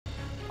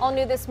All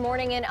new this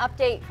morning, an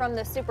update from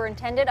the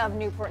superintendent of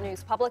Newport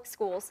News Public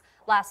Schools.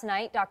 Last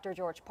night, Dr.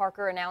 George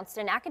Parker announced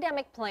an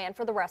academic plan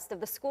for the rest of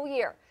the school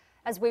year.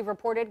 As we've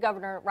reported,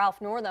 Governor Ralph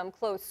Northam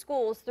closed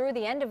schools through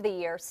the end of the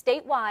year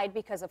statewide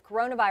because of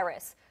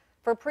coronavirus.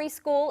 For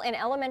preschool and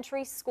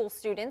elementary school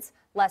students,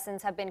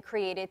 lessons have been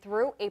created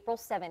through April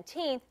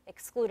 17th,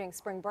 excluding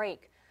spring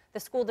break. The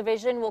school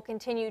division will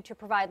continue to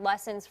provide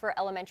lessons for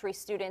elementary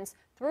students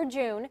through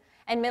June,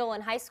 and middle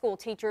and high school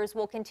teachers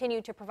will continue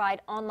to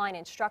provide online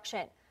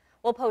instruction.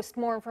 We'll post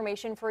more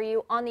information for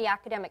you on the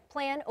academic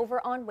plan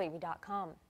over on wavy.com.